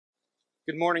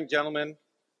Good morning, gentlemen.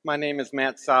 My name is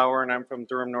Matt Sauer, and I'm from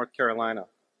Durham, North Carolina.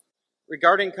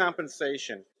 Regarding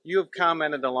compensation, you have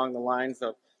commented along the lines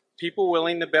of people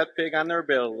willing to bet big on their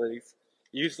abilities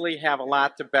usually have a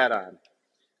lot to bet on.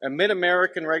 A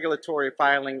mid-American regulatory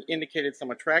filing indicated some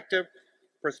attractive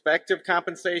prospective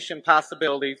compensation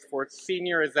possibilities for its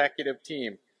senior executive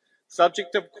team,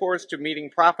 subject, of course, to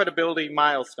meeting profitability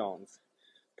milestones.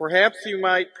 Perhaps you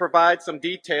might provide some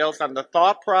details on the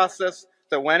thought process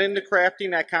that went into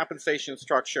crafting that compensation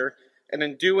structure, and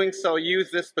in doing so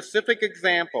use this specific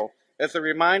example as a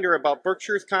reminder about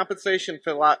Berkshire's compensation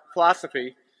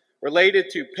philosophy related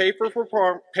to pay for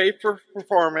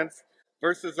performance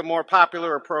versus the more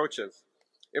popular approaches.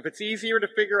 If it's easier to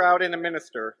figure out and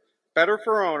administer, better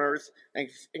for owners, and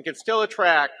can still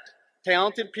attract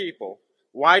talented people,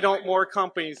 why don't more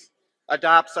companies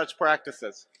adopt such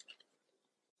practices?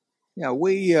 Yeah,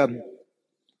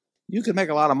 you can make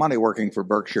a lot of money working for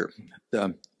Berkshire.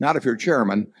 Not if you're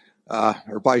chairman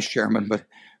or vice chairman,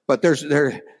 but there's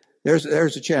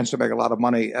a chance to make a lot of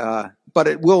money. But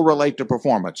it will relate to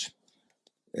performance.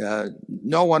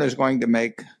 No one is going to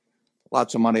make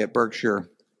lots of money at Berkshire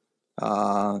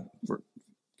for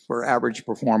average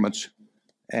performance.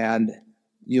 And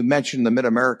you mentioned the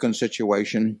Mid-American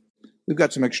situation. We've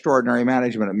got some extraordinary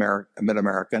management at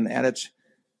Mid-American, and it's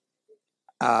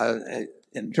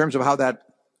in terms of how that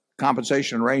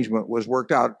compensation arrangement was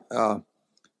worked out.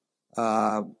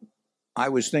 I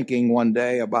was thinking one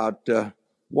day about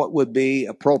what would be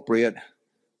appropriate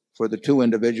for the two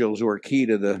individuals who are key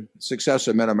to the success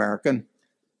of Mid-American.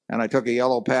 And I took a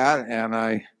yellow pad and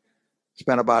I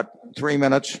spent about 3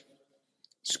 minutes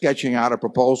sketching out a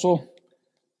proposal.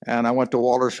 And I went to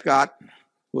Walter Scott,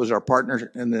 who was our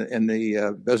partner in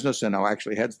the business and who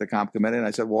actually heads the comp committee. And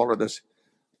I said, Walter, this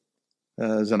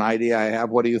is an idea I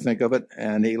have. What do you think of it?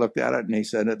 And he looked at it and he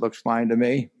said, it looks fine to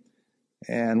me.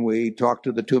 And we talked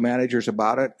to the two managers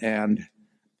about it. And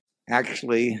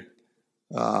actually,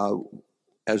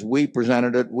 as we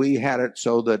presented it, we had it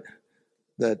so that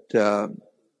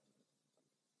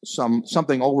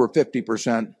something over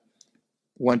 50%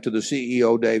 went to the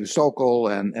CEO, Dave Sokol,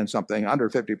 and something under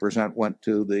 50% went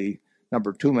to the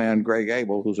number two man, Greg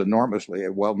Abel, who's enormously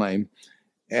well-named.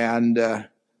 And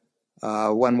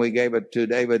when we gave it to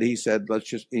David, he said,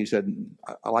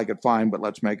 I like it fine, but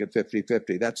let's make it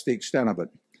 50-50. That's the extent of it.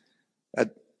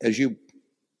 As you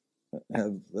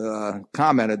have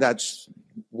commented, that's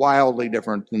wildly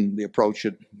different than the approach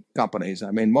at companies.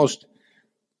 I mean, most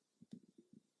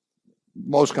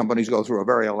companies go through a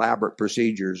very elaborate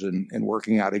procedures in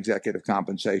working out executive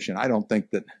compensation. I don't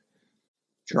think that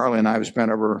Charlie and I have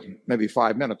spent over maybe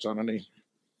 5 minutes on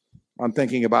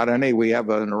thinking about any. We have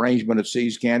an arrangement at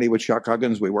See's Candy with Chuck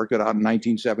Huggins. We worked it out in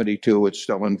 1972. It's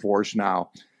still in force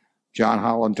now. John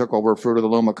Holland took over Fruit of the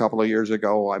Loom a couple of years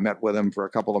ago. I met with him for a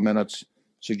couple of minutes,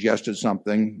 suggested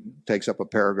something, takes up a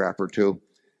paragraph or two,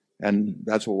 and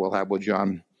that's what we'll have with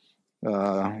John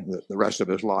the rest of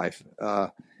his life.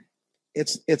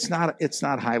 It's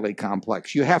not highly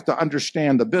complex. You have to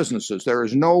understand the businesses. There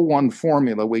is no one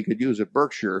formula we could use at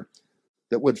Berkshire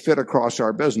that would fit across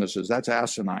our businesses. That's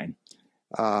asinine.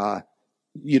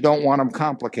 You don't want them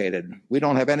complicated. We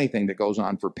don't have anything that goes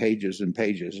on for pages and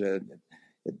pages.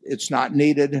 It's not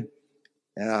needed.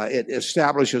 It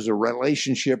establishes a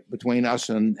relationship between us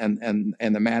and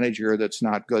the manager that's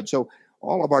not good. So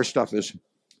all of our stuff is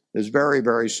very,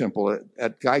 very simple.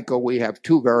 At Geico, we have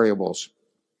two variables,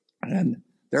 and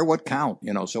they're what count.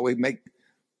 So we make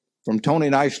from Tony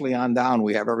Nicely on down.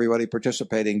 We have everybody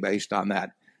participating based on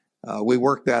that. We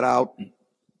worked that out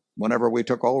whenever we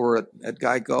took over at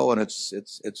Geico, and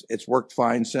it's worked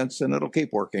fine since, and it'll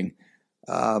keep working.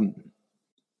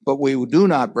 But we do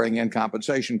not bring in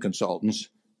compensation consultants.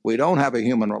 We don't have a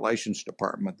human relations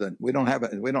department. At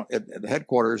the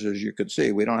headquarters, as you could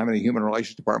see, we don't have any human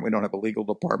relations department. We don't have a legal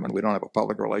department. We don't have a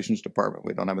public relations department.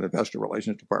 We don't have an investor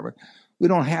relations department. We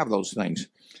don't have those things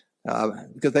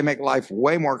because they make life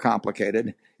way more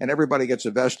complicated, and everybody gets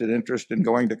a vested interest in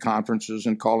going to conferences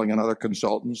and calling in other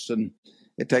consultants, and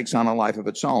it takes on a life of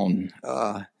its own.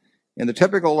 In the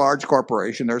typical large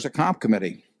corporation, there's a comp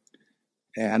committee.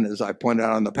 And as I pointed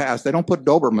out in the past, they don't put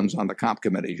Dobermans on the comp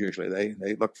committees usually.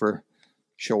 They look for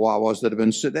Chihuahuas that have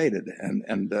been sedated.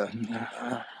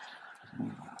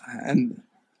 And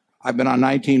I've been on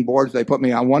 19 boards. They put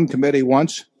me on one committee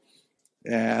once,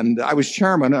 and I was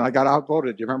chairman, and I got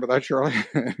outvoted. Do you remember that, Charlie?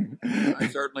 I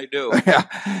certainly do.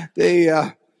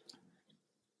 Yeah.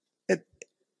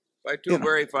 By two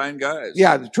very fine guys.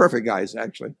 Yeah, terrific guys,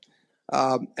 actually.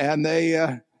 And they...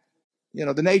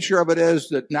 the nature of it is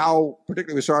that now,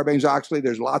 particularly with Sarbanes-Oxley,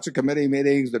 there's lots of committee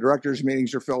meetings. The directors'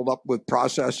 meetings are filled up with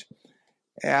process.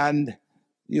 And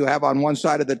you have on one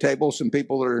side of the table some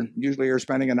people that are usually are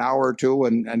spending an hour or two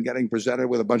and getting presented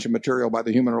with a bunch of material by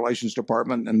the Human Relations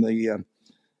Department and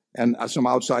some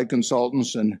outside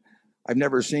consultants. And I've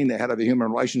never seen the head of the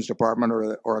Human Relations Department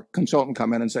or a consultant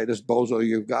come in and say, this bozo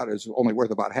you've got is only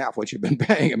worth about half what you've been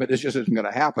paying him. It just isn't going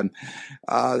to happen.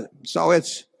 So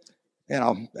it's,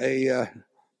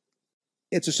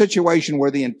 it's a situation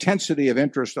where the intensity of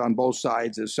interest on both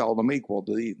sides is seldom equal.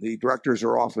 The directors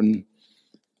are often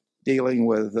dealing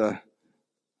with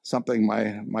something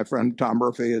my friend Tom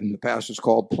Murphy in the past has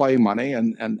called play money,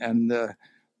 and the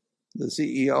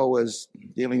CEO is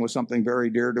dealing with something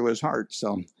very dear to his heart.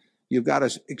 So you've got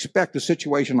to expect a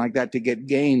situation like that to get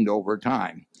gained over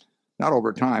time, not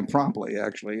over time, promptly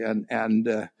actually, and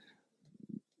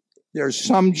there's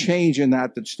some change in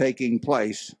that that's taking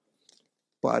place,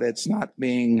 but it's not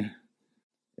being,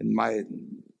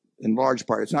 in large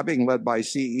part, it's not being led by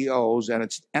CEOs, and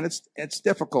it's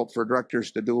difficult for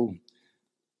directors to do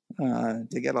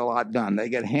to get a lot done. They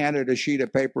get handed a sheet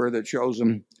of paper that shows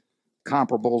them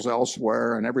comparables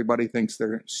elsewhere, and everybody thinks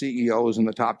they're CEOs in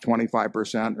the top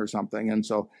 25% or something, and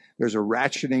so there's a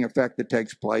ratcheting effect that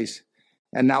takes place.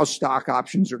 And now stock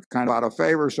options are kind of out of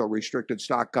favor, so restricted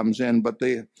stock comes in. But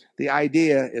the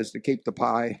idea is to keep the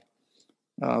pie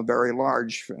very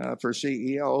large for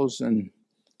CEOs. And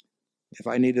if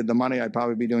I needed the money, I'd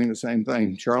probably be doing the same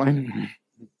thing. Charlie?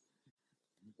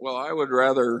 Well, I would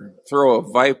rather throw a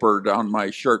viper down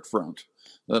my shirt front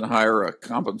than hire a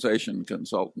compensation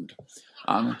consultant.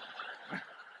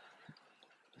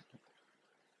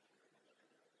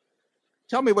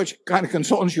 Tell me which kind of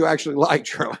consultants you actually like,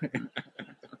 Charlie.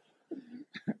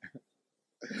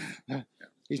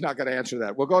 He's not going to answer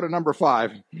that. We'll go to number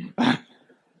 5.